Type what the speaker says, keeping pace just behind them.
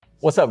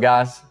What's up,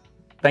 guys?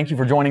 Thank you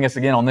for joining us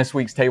again on this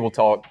week's Table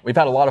Talk. We've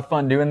had a lot of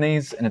fun doing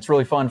these, and it's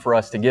really fun for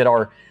us to get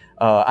our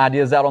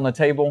ideas out on the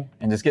table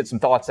and just get some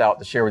thoughts out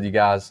to share with you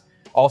guys.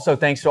 Also,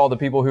 thanks to all the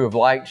people who have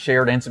liked,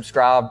 shared, and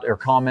subscribed or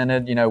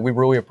commented. We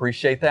really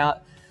appreciate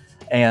that.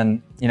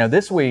 And,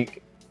 this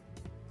week,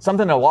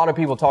 something that a lot of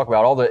people talk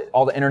about,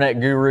 all the internet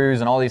gurus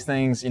and all these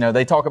things,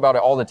 they talk about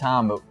it all the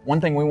time. But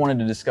one thing we wanted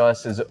to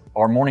discuss is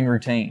our morning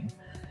routine.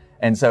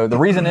 And so the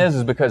reason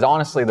is because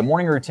honestly, the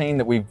morning routine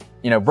that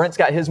Brent's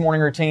got his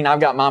morning routine, I've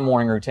got my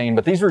morning routine,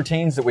 but these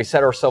routines that we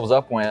set ourselves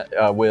up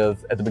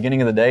with at the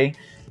beginning of the day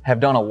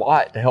have done a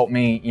lot to help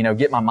me,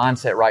 get my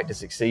mindset right to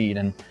succeed.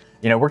 And,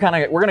 we're going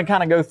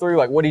to go through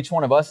like what each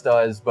one of us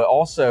does, but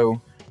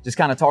also just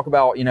kind of talk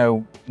about,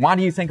 why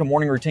do you think a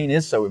morning routine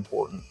is so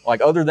important? Like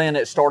other than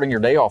it starting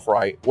your day off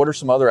right, what are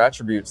some other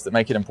attributes that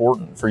make it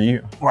important for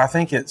you? Well, I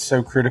think it's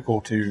so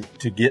critical to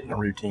get in a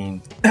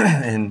routine.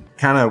 And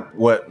kind of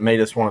what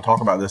made us want to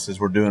talk about this is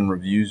we're doing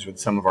reviews with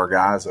some of our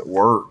guys at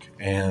work.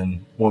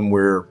 And when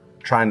we're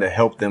trying to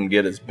help them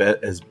get as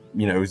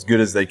good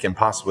as they can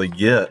possibly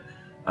get,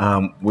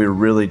 we're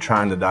really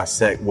trying to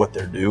dissect what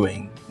they're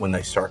doing when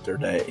they start their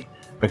day,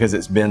 because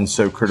it's been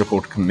so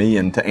critical to me.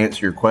 And to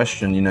answer your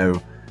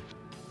question,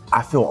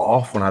 I feel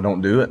off when I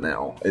don't do it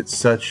now. It's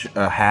such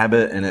a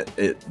habit, and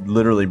it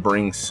literally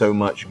brings so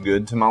much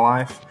good to my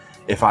life.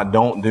 If I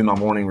don't do my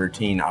morning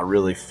routine, I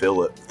really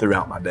feel it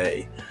throughout my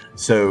day.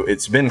 So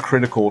it's been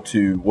critical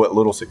to what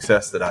little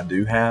success that I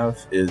do have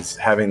is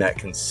having that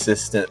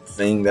consistent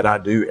thing that I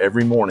do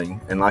every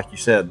morning. And like you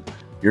said,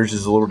 yours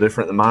is a little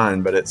different than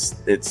mine, but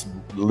it's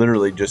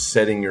literally just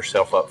setting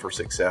yourself up for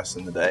success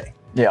in the day.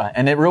 Yeah,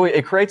 and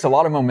it creates a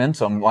lot of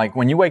momentum. Like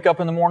when you wake up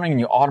in the morning and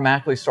you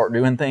automatically start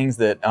doing things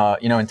that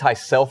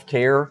entice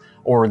self-care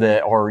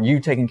or you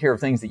taking care of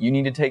things that you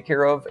need to take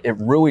care of, it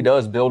really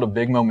does build a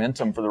big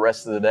momentum for the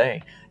rest of the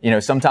day.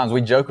 Sometimes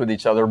we joke with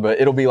each other,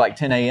 but it'll be like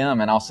 10 a.m.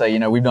 and I'll say,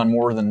 we've done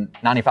more than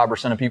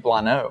 95% of people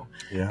I know.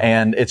 Yeah.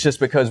 And it's just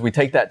because we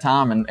take that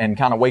time and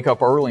kind of wake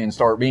up early and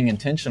start being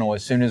intentional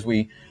as soon as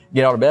we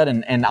get out of bed.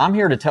 And I'm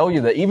here to tell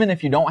you that even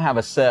if you don't have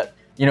a set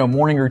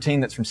morning routine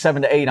that's from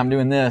 7 to 8, I'm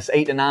doing this,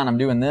 8 to 9, I'm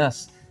doing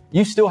this,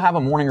 you still have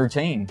a morning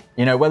routine,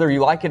 whether you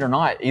like it or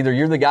not. Either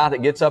you're the guy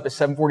that gets up at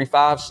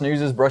 7:45,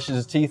 snoozes, brushes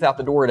his teeth out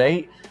the door at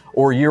 8,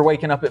 or you're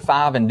waking up at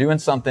 5 and doing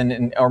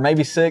something, or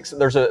maybe 6.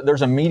 There's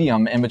a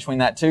medium in between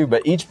that too,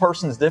 but each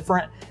person's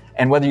different.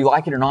 And whether you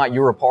like it or not,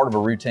 you're a part of a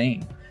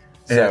routine.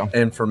 So,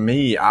 and for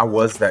me, I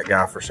was that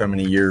guy for so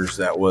many years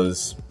that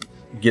was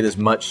get as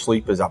much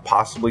sleep as I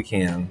possibly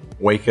can,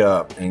 wake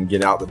up and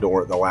get out the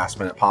door at the last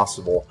minute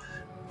possible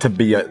to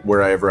be at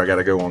wherever I got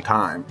to go on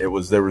time. There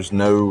was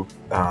no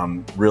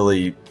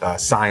really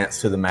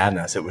science to the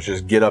madness. It was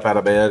just get up out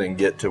of bed and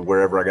get to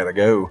wherever I got to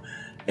go.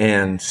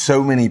 And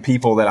so many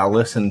people that I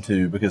listen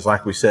to, because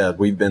like we said,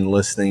 we've been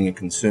listening and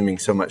consuming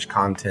so much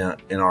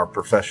content in our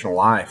professional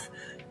life.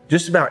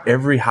 Just about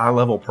every high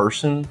level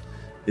person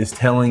is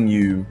telling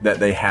you that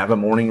they have a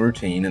morning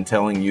routine and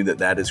telling you that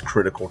that is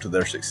critical to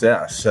their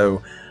success.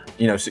 So,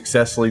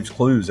 success leaves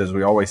clues, as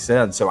we always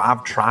said. So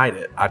I've tried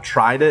it. I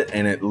tried it,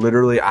 and it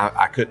literally,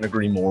 I couldn't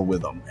agree more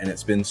with them. And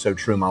it's been so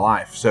true in my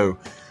life. So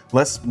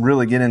let's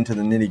really get into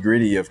the nitty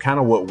gritty of kind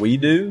of what we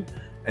do.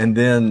 And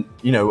then,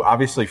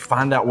 obviously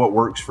find out what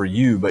works for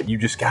you, but you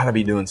just got to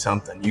be doing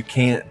something. You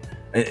can't,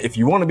 if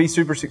you want to be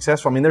super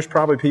successful, there's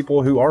probably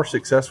people who are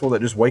successful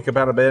that just wake up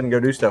out of bed and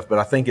go do stuff, but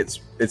I think it's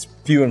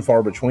few and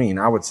far between,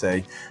 I would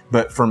say.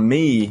 But for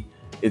me,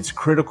 it's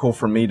critical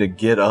for me to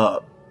get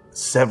up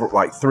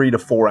 3 to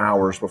 4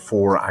 hours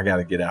before I got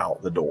to get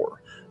out the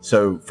door.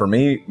 So for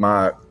me,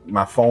 my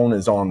phone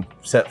is on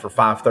set for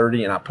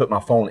 5:30, and I put my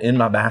phone in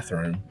my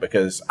bathroom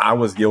because I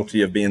was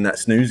guilty of being that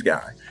snooze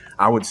guy.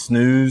 I would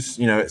snooze,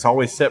 it's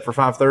always set for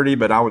 5:30,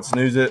 but I would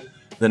snooze it.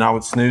 Then I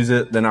would snooze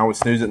it. Then I would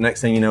snooze it.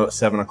 Next thing you know, it's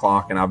 7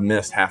 o'clock and I've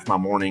missed half my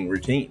morning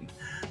routine.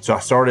 So I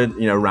started,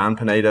 Ryan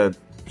Pineda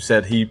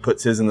said he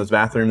puts his in his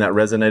bathroom. That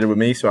resonated with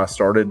me. So I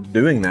started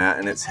doing that,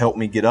 and it's helped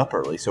me get up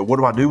early. So what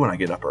do I do when I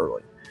get up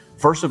early?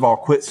 First of all,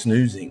 quit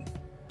snoozing.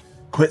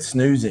 Quit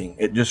snoozing.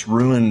 It just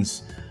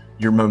ruins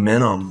your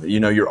momentum.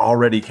 You're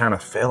already kind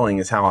of failing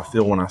is how I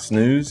feel when I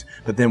snooze.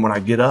 But then when I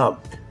get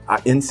up,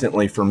 I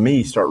instantly, for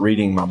me, start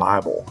reading my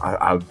Bible.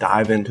 I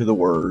dive into the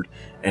Word,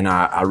 and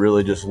I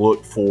really just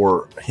look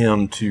for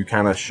Him to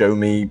kind of show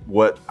me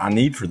what I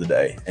need for the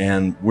day.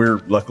 And we're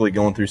luckily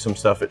going through some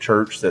stuff at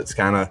church that's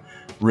kind of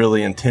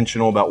really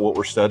intentional about what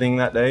we're studying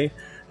that day.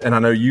 And I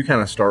know you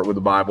kind of start with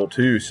the Bible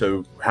too.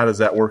 So how does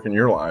that work in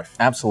your life?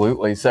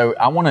 Absolutely. So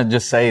I want to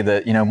just say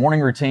that,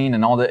 morning routine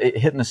and all that,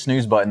 hitting the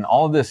snooze button,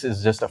 all of this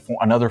is just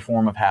another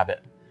form of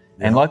habit.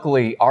 Yeah. And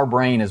luckily our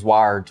brain is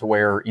wired to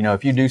where,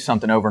 if you do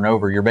something over and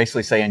over, you're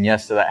basically saying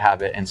yes to that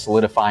habit and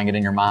solidifying it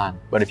in your mind.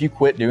 But if you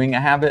quit doing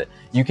a habit,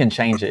 you can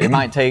change it. It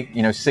might take,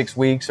 6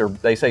 weeks, or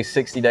they say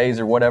 60 days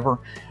or whatever.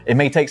 It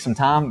may take some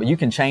time, but you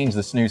can change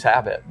the snooze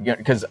habit.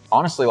 Because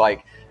honestly,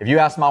 if you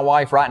ask my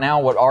wife right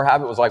now what our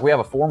habit was like, we have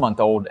a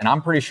 4-month-old, and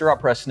I'm pretty sure I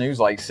pressed snooze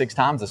 6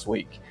 times this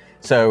week.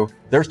 So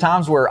there's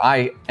times where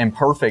I am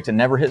perfect and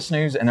never hit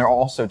snooze, and there are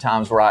also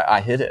times where I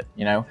hit it,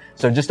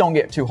 So just don't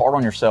get too hard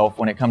on yourself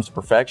when it comes to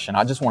perfection.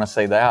 I just want to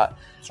say that.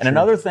 And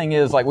another thing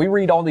is, like, we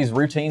read all these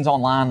routines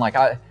online. Like,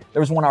 there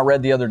was one I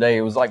read the other day.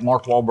 It was like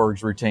Mark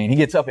Wahlberg's routine. He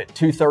gets up at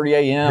 2:30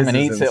 a.m. and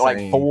eats at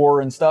like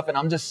 4 and stuff. And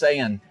I'm just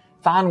saying,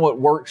 find what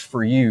works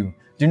for you.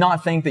 Do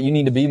not think that you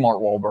need to be Mark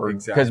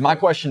Wahlberg. Because my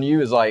question to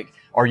you is, like,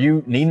 are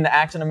you needing to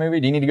act in a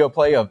movie? Do you need to go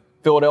play a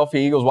Philadelphia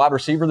Eagles wide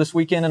receiver this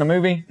weekend in a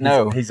movie?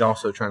 No. He's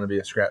also trying to be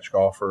a scratch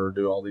golfer,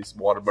 do all these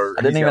Whataburger.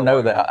 I didn't even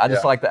know that. I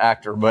just like the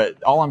actor.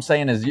 But all I'm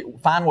saying is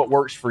find what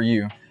works for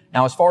you.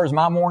 Now, as far as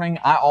my morning,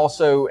 I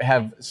also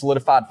have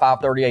solidified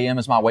 5:30 a.m.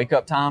 as my wake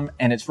up time.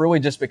 And it's really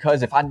just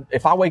because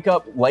if I wake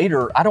up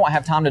later, I don't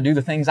have time to do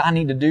the things I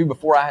need to do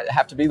before I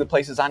have to be the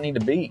places I need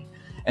to be.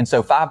 And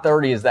so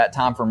 5:30 is that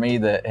time for me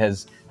that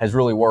has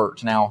really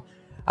worked. Now,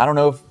 I don't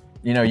know if,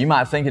 you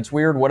might think it's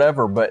weird,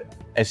 whatever, but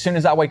as soon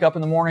as I wake up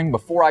in the morning,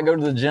 before I go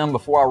to the gym,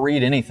 before I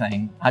read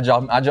anything, I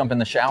jump in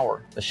the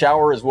shower. The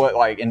shower is what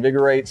like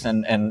invigorates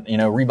and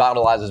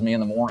revitalizes me in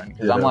the morning.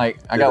 Because I'm like,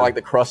 I got like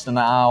the crust in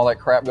the eye, all that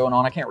crap going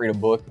on. I can't read a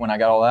book when I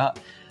got all that.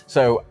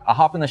 So I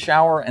hop in the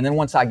shower, and then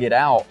once I get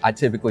out, I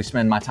typically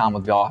spend my time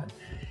with God.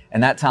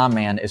 And that time,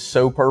 man, is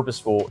so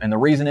purposeful. And the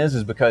reason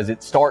is because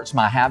it starts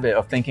my habit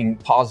of thinking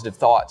positive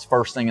thoughts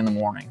first thing in the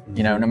morning.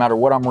 No matter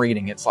what I'm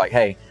reading, it's like,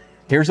 hey,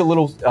 here's a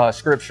little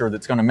scripture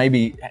that's going to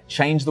maybe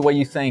change the way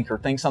you think or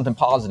think something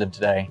positive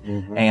today.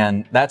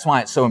 And that's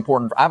why it's so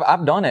important.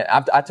 I've done it.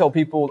 I tell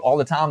people all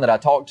the time that I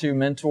talk to,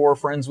 mentor,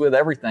 friends with,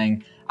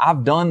 everything.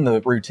 I've done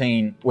the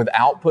routine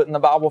without putting the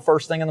Bible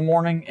first thing in the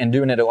morning and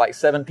doing it at like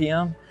 7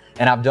 p.m.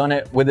 And I've done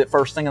it with it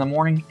first thing in the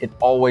morning. It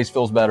always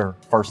feels better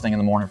first thing in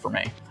the morning for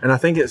me. And I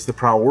think it's the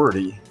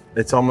priority.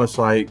 It's almost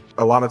like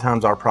a lot of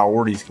times our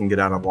priorities can get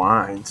out of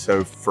line.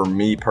 So for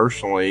me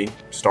personally,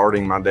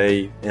 starting my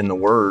day in the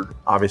Word,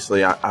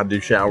 obviously I do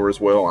shower as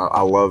well.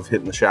 I love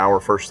hitting the shower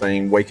first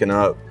thing, waking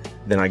up.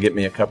 Then I get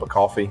me a cup of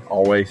coffee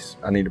always.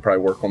 I need to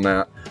probably work on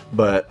that.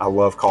 But I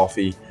love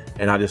coffee,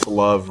 and I just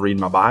love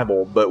reading my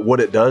Bible. But what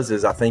it does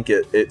is I think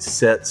it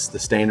sets the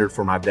standard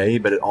for my day,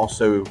 but it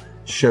also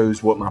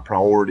shows what my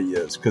priority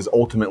is, because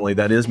ultimately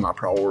that is my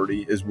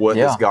priority, is what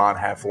does God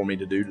have for me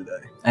to do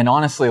today. And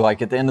honestly,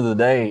 like at the end of the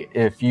day,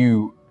 if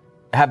you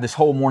have this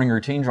whole morning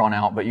routine drawn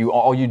out, but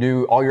all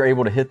you're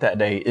able to hit that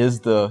day is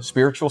the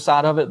spiritual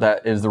side of it,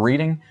 that is the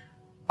reading,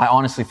 I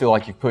honestly feel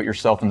like you've put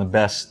yourself in the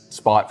best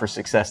spot for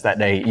success that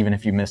day, even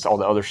if you miss all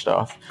the other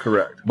stuff.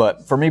 Correct.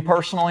 But for me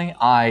personally,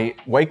 I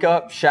wake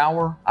up,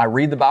 shower, I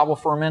read the Bible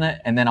for a minute,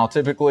 and then I'll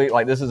typically,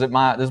 like this is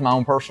my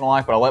own personal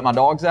life, but I let my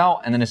dogs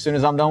out, and then as soon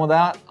as I'm done with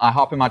that, I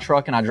hop in my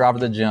truck and I drive to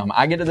the gym.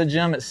 I get to the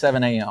gym at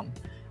 7 a.m.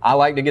 I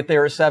like to get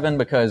there at 7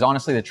 because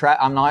honestly,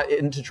 I'm not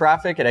into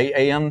traffic at 8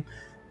 a.m.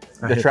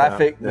 The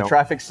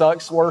traffic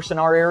sucks worse in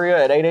our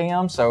area at 8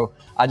 a.m. So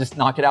I just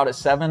knock it out at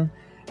 7.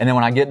 And then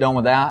when I get done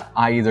with that,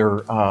 I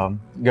either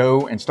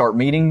go and start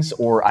meetings,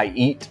 or I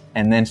eat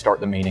and then start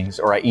the meetings,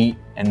 or I eat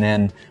and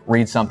then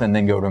read something,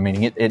 then go to a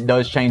meeting. It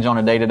does change on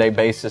a day-to-day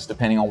basis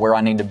depending on where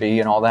I need to be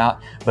and all that.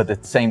 But the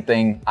same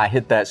thing, I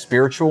hit that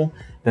spiritual,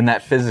 then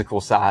that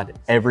physical side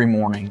every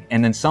morning.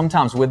 And then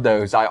sometimes with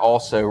those, I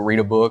also read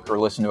a book or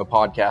listen to a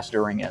podcast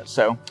during it.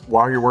 So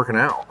while you're working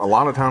out, a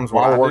lot of times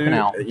while we're working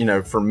out,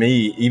 for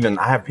me, even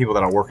I have people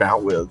that I work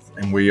out with,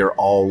 and we are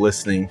all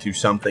listening to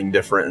something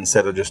different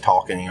instead of just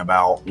talking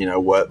about,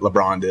 what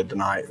LeBron did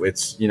tonight.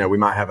 It's, we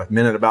might have a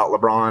minute about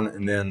LeBron,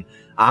 and then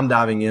I'm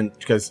diving in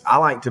because I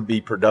like to be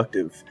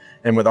productive.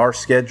 And with our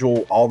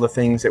schedule, all the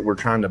things that we're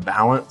trying to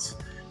balance,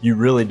 you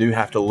really do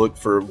have to look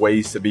for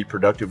ways to be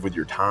productive with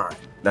your time.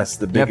 That's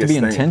the biggest thing.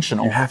 You have to be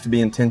intentional. You have to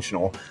be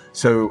intentional.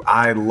 So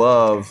I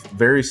love,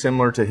 very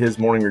similar to his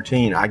morning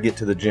routine, I get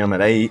to the gym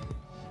at 8.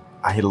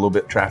 I hit a little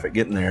bit of traffic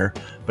getting there,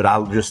 but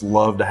I just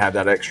love to have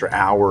that extra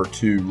hour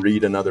to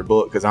read another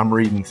book, because I'm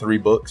reading 3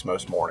 books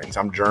most mornings.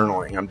 I'm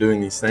journaling. I'm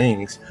doing these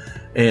things.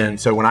 And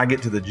so when I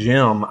get to the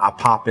gym, I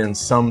pop in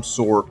some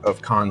sort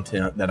of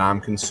content that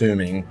I'm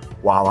consuming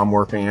while I'm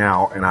working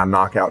out, and I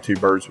knock out 2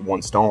 birds with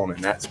 1 stone.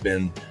 And that's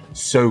been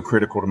so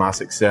critical to my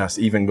success.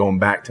 Even going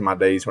back to my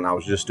days when I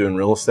was just doing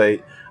real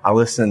estate, I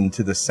listened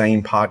to the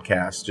same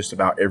podcast just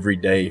about every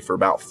day for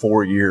about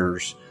 4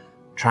 years,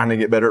 trying to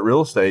get better at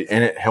real estate,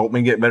 and it helped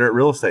me get better at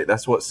real estate.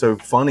 That's what's so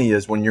funny,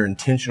 is when you're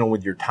intentional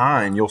with your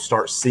time, you'll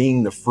start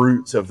seeing the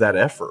fruits of that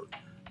effort.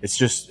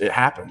 It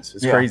happens.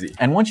 It's crazy.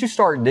 And once you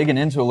start digging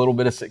into a little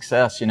bit of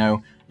success, you're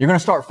going to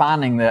start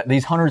finding that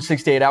these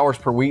 168 hours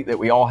per week that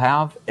we all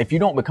have, if you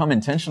don't become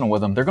intentional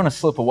with them, they're going to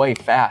slip away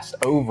fast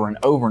over and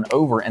over and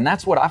over. And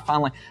that's what I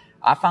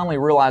finally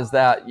realized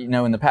that,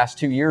 in the past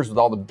 2 years with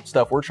all the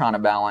stuff we're trying to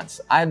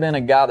balance. I had been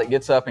a guy that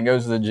gets up and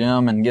goes to the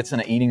gym and gets in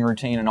an eating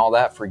routine and all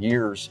that for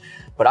years,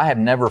 but I have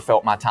never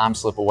felt my time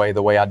slip away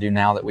the way I do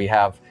now that we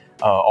have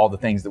all the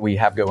things that we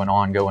have going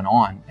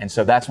on. And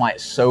so that's why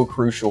it's so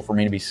crucial for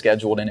me to be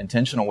scheduled and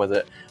intentional with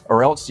it.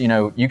 Or else, you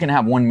can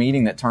have one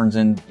meeting that turns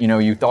in,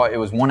 you thought it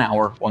was 1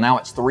 hour. Well, now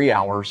it's 3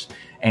 hours.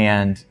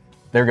 And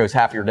there goes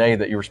half your day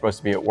that you were supposed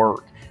to be at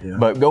work. Yeah.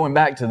 But going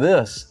back to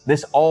this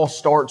all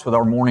starts with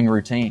our morning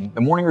routine.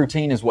 The morning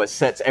routine is what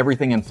sets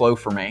everything in flow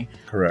for me.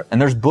 Correct.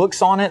 And there's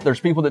books on it. There's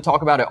people that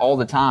talk about it all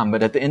the time.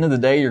 But at the end of the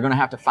day, you're going to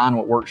have to find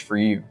what works for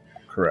you.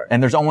 Correct.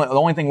 And the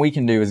only thing we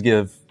can do is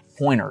give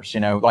pointers,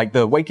 like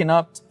the waking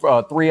up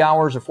 3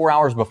 hours or 4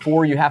 hours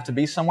before you have to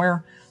be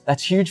somewhere.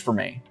 That's huge for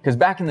me. Because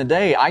back in the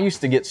day, I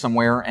used to get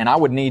somewhere and I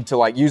would need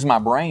to use my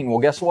brain. Well,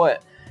 guess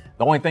what?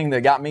 The only thing that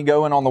got me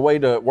going on the way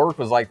to work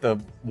was the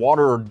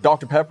water or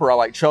Dr. Pepper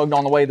I chugged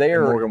on the way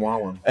there. Morgan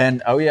Wallen.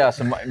 And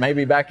so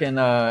maybe back in,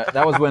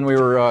 that was when we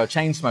were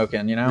chain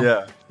smoking,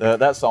 Yeah.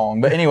 That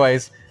song. But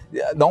anyways,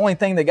 the only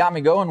thing that got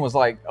me going was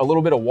a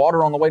little bit of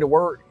water on the way to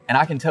work. And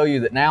I can tell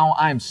you that now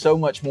I am so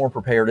much more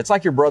prepared. It's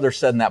like your brother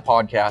said in that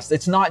podcast.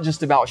 It's not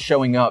just about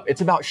showing up.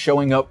 It's about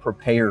showing up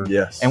prepared.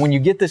 Yes. And when you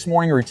get this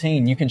morning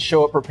routine, you can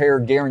show up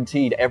prepared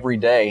guaranteed every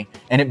day.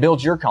 And it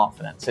builds your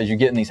confidence as you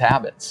get in these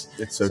habits.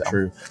 It's so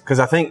true. Because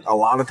I think a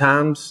lot of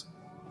times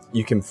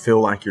you can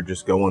feel like you're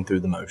just going through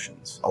the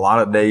motions. A lot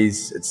of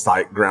days it's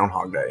like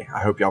Groundhog Day.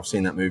 I hope y'all have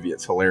seen that movie.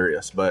 It's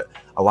hilarious. But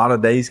a lot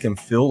of days can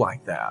feel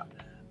like that.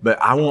 But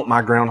I want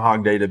my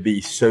Groundhog Day to be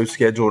so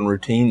scheduled and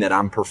routine that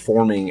I'm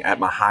performing at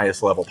my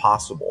highest level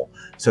possible.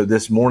 So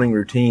this morning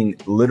routine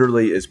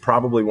literally is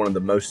probably one of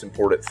the most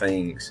important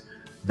things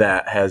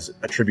that has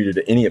attributed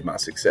to any of my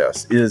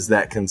success, is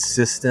that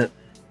consistent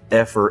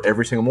effort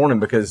every single morning.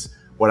 Because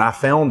what I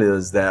found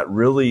is that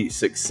really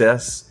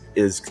success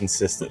is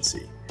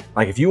consistency.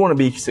 If you want to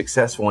be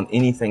successful in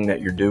anything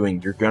that you're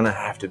doing, you're going to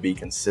have to be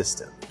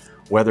consistent.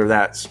 Whether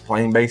that's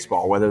playing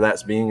baseball, whether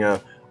that's being a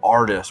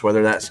artist,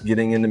 whether that's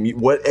getting into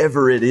music,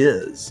 whatever it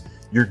is,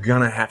 you're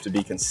gonna have to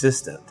be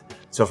consistent.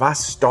 So if I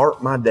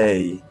start my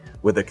day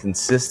with a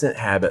consistent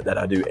habit that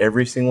I do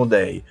every single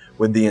day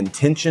with the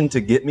intention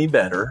to get me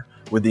better,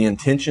 with the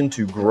intention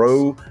to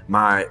grow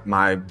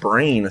my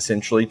brain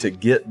essentially to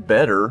get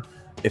better,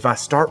 if I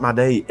start my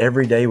day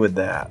every day with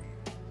that,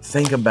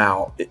 think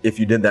about if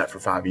you did that for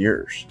 5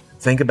 years.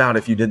 Think about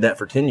if you did that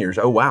for 10 years.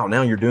 Oh, wow,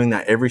 now you're doing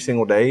that every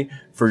single day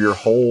for your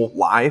whole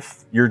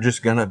life. You're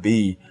just gonna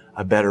be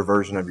a better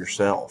version of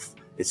yourself.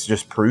 It's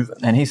just proven.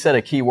 And he said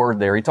a key word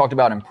there. He talked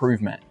about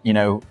improvement.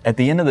 At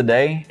the end of the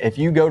day, if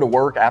you go to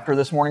work after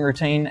this morning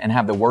routine and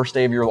have the worst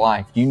day of your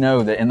life, you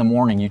know that in the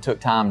morning you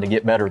took time to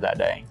get better that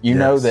day. You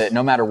know that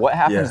no matter what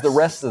happens the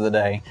rest of the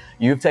day,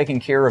 you've taken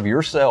care of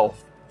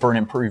yourself for an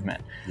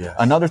improvement. Yes.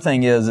 Another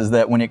thing is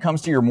that when it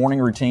comes to your morning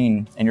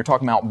routine and you're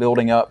talking about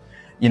building up,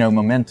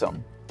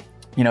 momentum,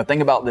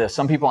 think about this.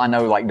 Some people I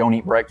know don't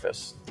eat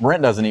breakfast.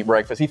 Brent doesn't eat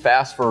breakfast. He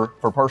fasts for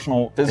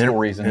personal physical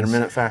reasons.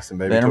 Intermittent fasting,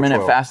 baby. The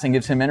intermittent fasting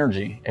gives him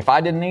energy. If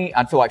I didn't eat,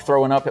 I'd feel like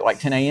throwing up at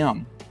 10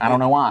 a.m. I don't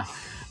know why.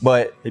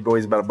 But he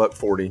weighs about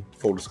 $140,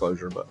 full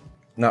disclosure, but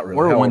not really.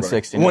 We're at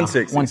 160 now.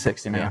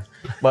 160, man.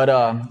 Yeah.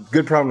 But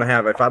good problem to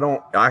have.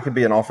 I could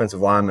be an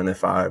offensive lineman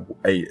if I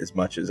ate as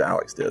much as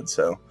Alex did.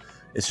 So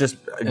it's just,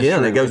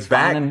 again, it goes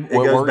back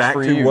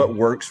to what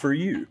works for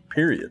you,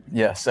 period.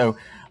 Yeah. So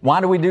why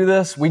do we do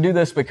this? We do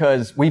this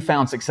because we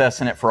found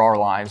success in it for our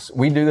lives.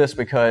 We do this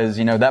because,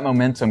 that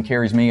momentum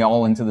carries me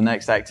all into the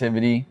next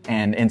activity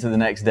and into the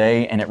next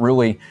day. And it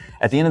really,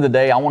 at the end of the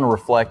day, I want to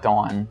reflect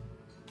on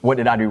what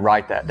did I do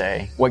right that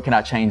day? What can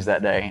I change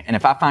that day? And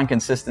if I find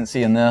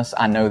consistency in this,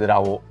 I know that I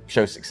will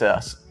show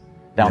success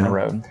down the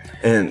road.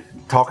 And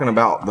talking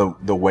about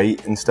the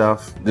weight and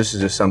stuff, this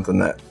is just something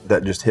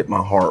that just hit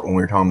my heart when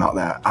we were talking about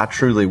that. I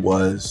truly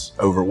was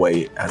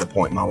overweight at a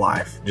point in my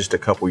life just a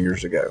couple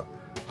years ago.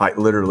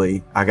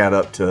 Literally, I got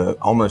up to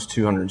almost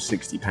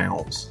 260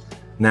 pounds.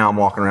 Now I'm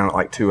walking around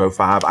at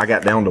 205. I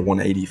got down to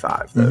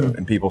 185 though,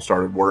 and people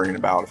started worrying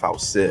about if I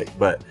was sick.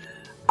 But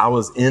I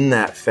was in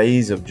that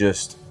phase of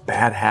just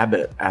bad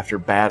habit after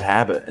bad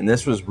habit. And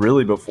this was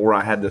really before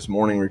I had this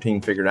morning routine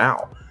figured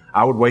out.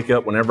 I would wake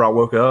up whenever I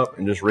woke up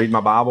and just read my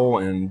Bible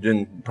and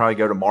then probably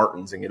go to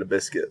Martin's and get a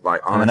biscuit.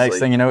 Honestly. And the next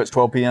thing you know, it's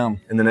 12 p.m.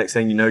 And the next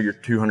thing you know, you're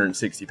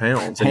 260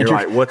 pounds. And you're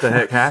like, what the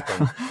heck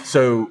happened?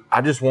 So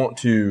I just want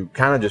to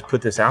kind of just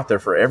put this out there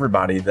for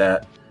everybody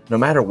that no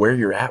matter where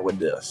you're at with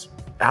this,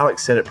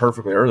 Alex said it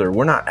perfectly earlier.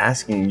 We're not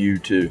asking you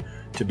to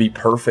be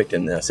perfect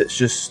in this. It's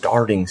just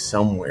starting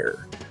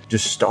somewhere,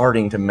 just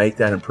starting to make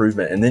that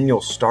improvement. And then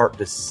you'll start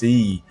to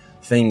see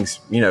things,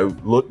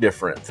 look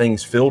different,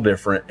 things feel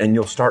different, and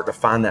you'll start to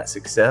find that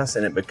success,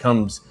 and it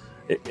becomes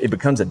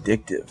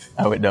addictive.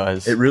 Oh, it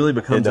does. It really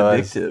becomes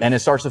addictive. And it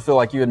starts to feel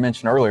like you had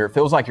mentioned earlier. It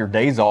feels like your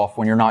day's off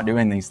when you're not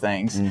doing these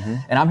things. Mm-hmm.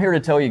 And I'm here to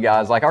tell you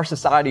guys, our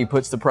society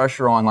puts the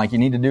pressure on, you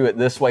need to do it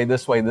this way,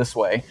 this way, this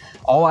way.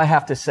 All I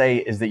have to say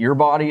is that your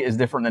body is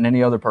different than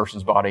any other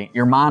person's body.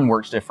 Your mind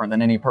works different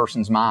than any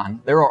person's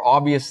mind. There are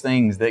obvious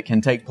things that can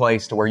take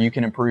place to where you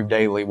can improve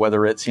daily,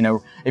 whether it's,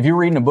 if you're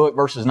reading a book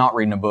versus not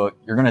reading a book,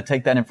 you're going to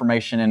take that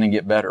information in and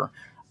get better.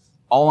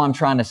 All I'm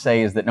trying to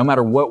say is that no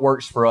matter what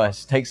works for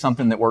us, take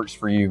something that works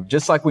for you.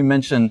 Just like we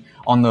mentioned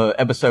on the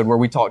episode where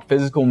we talked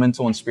physical,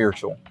 mental, and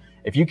spiritual.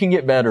 If you can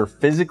get better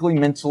physically,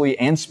 mentally,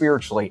 and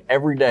spiritually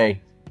every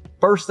day,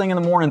 first thing in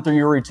the morning through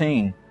your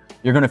routine,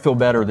 you're going to feel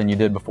better than you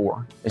did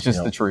before. It's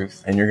just the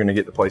truth. And you're going to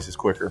get to places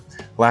quicker.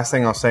 Last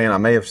thing I'll say, and I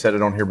may have said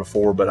it on here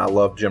before, but I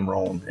love Jim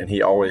Rohn, and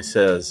he always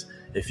says,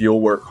 if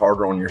you'll work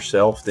harder on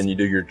yourself than you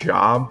do your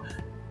job,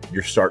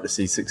 you're starting to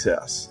see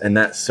success. And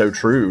that's so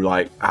true.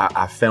 Like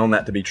I found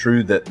that to be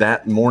true,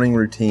 that morning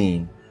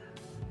routine,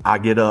 I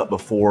get up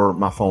before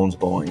my phone's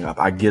blowing up.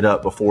 I get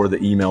up before the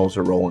emails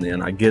are rolling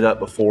in. I get up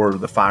before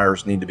the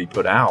fires need to be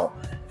put out.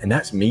 And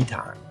that's me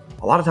time.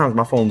 A lot of times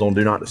my phone's on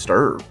do not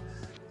disturb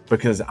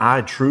because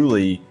I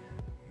truly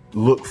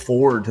look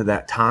forward to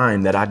that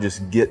time that I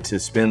just get to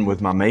spend with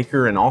my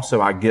maker. And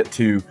also I get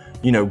to,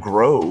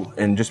 grow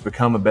and just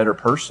become a better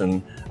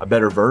person, a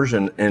better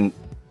version. And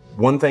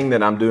one thing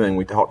that I'm doing,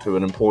 we talked to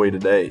an employee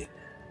today,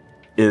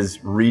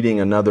 is reading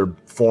another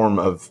form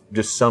of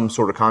just some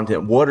sort of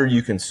content. What are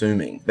you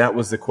consuming? That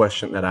was the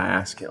question that I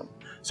asked him.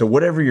 So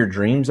whatever your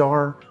dreams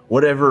are,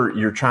 whatever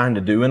you're trying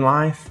to do in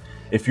life,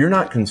 if you're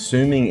not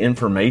consuming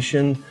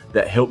information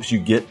that helps you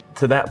get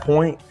to that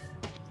point,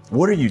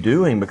 what are you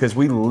doing? Because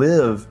we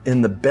live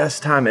in the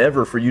best time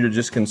ever for you to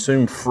just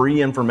consume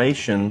free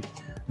information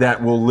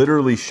that will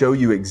literally show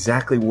you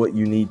exactly what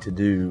you need to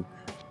do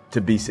to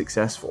be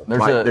successful.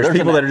 There's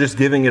people that are just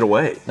giving it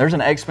away. There's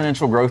an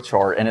exponential growth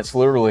chart, and it's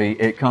literally,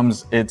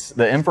 it's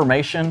the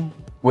information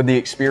with the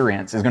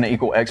experience is going to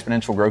equal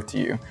exponential growth to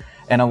you.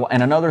 And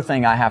another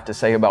thing I have to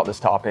say about this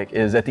topic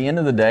is at the end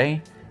of the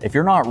day, if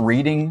you're not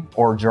reading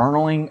or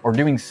journaling or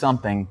doing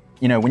something,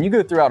 when you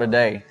go throughout a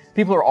day,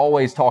 people are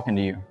always talking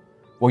to you.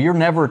 Well, you're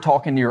never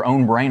talking to your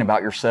own brain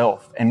about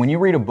yourself. And when you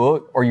read a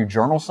book or you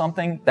journal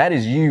something, that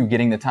is you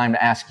getting the time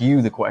to ask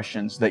you the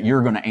questions that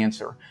you're going to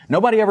answer.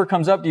 Nobody ever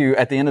comes up to you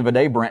at the end of a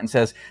day, Brent, and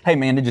says, hey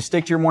man, did you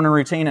stick to your morning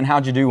routine and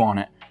how'd you do on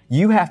it?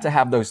 You have to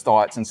have those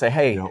thoughts and say,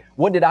 hey,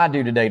 what did I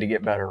do today to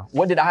get better?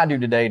 What did I do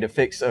today to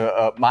fix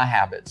my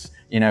habits?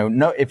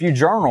 If you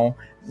journal,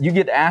 you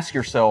get to ask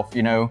yourself,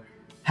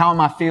 how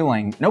am I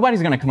feeling? Nobody's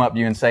going to come up to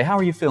you and say, how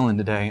are you feeling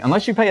today?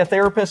 Unless you pay a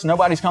therapist,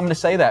 nobody's coming to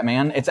say that,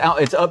 man. It's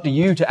up to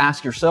you to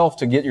ask yourself,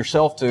 to get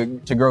yourself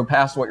to grow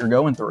past what you're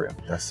going through.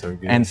 That's so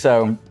good. And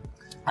so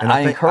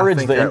I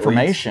encourage the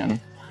information.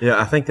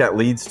 I think that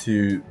leads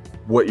to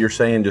what you're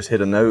saying, just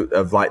hit a note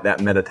of like that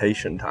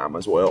meditation time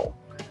as well.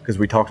 Because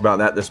we talked about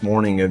that this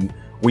morning, and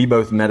we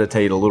both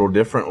meditate a little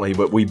differently,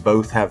 but we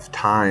both have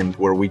times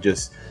where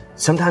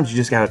sometimes you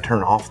just got to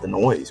turn off the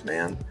noise,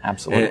 man.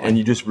 Absolutely. And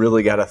you just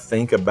really got to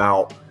think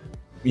about,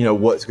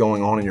 what's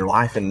going on in your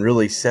life and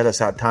really set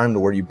aside time to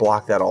where you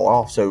block that all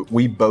off. So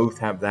we both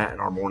have that in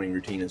our morning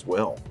routine as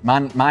well. My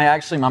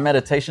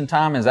meditation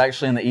time is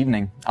actually in the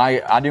evening.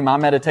 I do my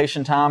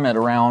meditation time at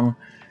around,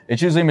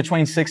 it's usually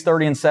between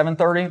 6:30 and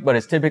 7:30, but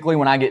it's typically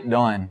when I get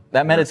done.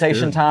 That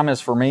meditation time is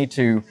for me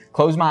to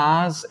close my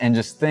eyes and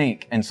just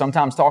think, and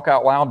sometimes talk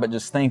out loud, but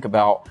just think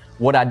about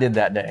what I did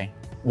that day.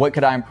 What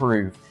could I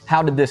improve?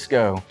 How did this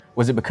go?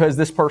 Was it because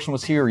this person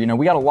was here?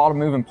 We got a lot of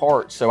moving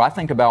parts. So I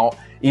think about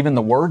even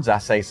the words I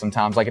say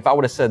sometimes. Like if I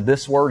would have said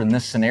this word in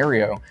this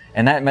scenario,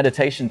 and that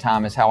meditation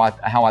time is how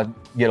I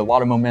get a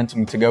lot of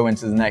momentum to go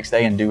into the next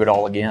day and do it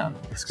all again.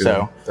 That's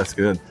good. That's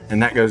good.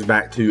 And that goes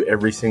back to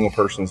every single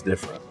person's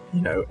different.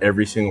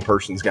 Every single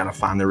person's got to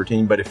find their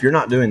routine. But if you're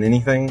not doing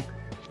anything,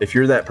 if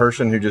you're that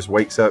person who just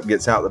wakes up,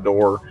 gets out the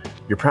door,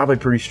 you're probably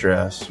pretty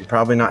stressed. You're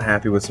probably not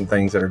happy with some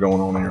things that are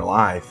going on in your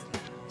life.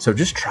 So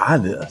just try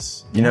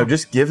this,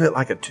 just give it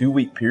like a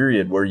 2-week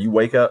period where you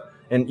wake up,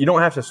 and you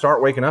don't have to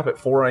start waking up at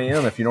 4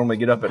 a.m. if you normally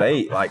get up at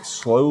 8, like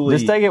slowly.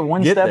 Just take it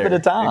one step at a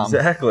time.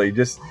 Exactly.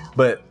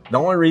 But the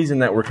only reason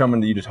that we're coming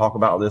to you to talk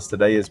about this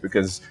today is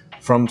because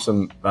from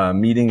some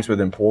meetings with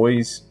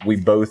employees, we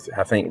both,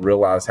 I think,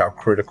 realized how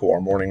critical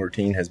our morning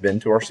routine has been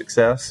to our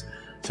success.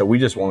 So we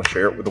just want to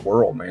share it with the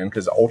world, man,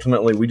 because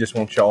ultimately we just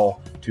want y'all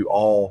to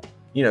all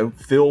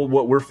feel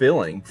what we're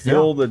feeling,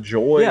 feel the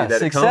joy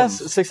that it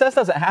comes. Success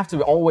doesn't have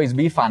to always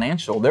be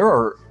financial. There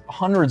are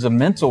hundreds of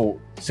mental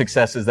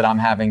successes that I'm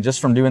having just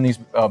from doing these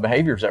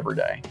behaviors every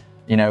day.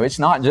 It's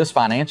not just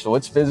financial,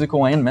 it's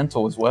physical and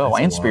mental as well,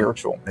 and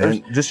spiritual.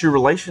 And just your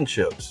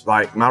relationships.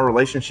 Like my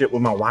relationship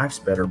with my wife's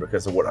better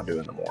because of what I do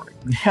in the morning.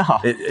 Yeah.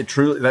 It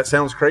truly, that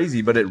sounds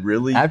crazy, but it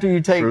really After you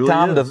take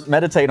time to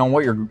meditate on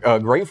what you're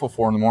grateful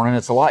for in the morning,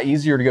 it's a lot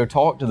easier to go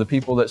talk to the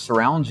people that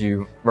surround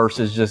you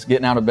versus just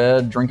getting out of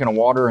bed, drinking a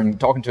water, and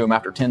talking to them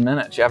after 10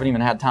 minutes. You haven't even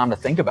had time to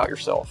think about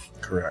yourself.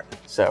 Correct.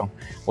 So,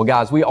 well,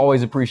 guys, we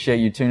always appreciate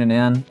you tuning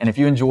in. And if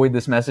you enjoyed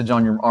this message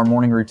on our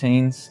morning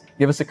routines,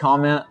 give us a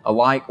comment, a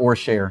like, or a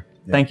share.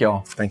 Thank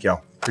y'all. Thank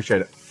y'all.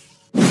 Appreciate it.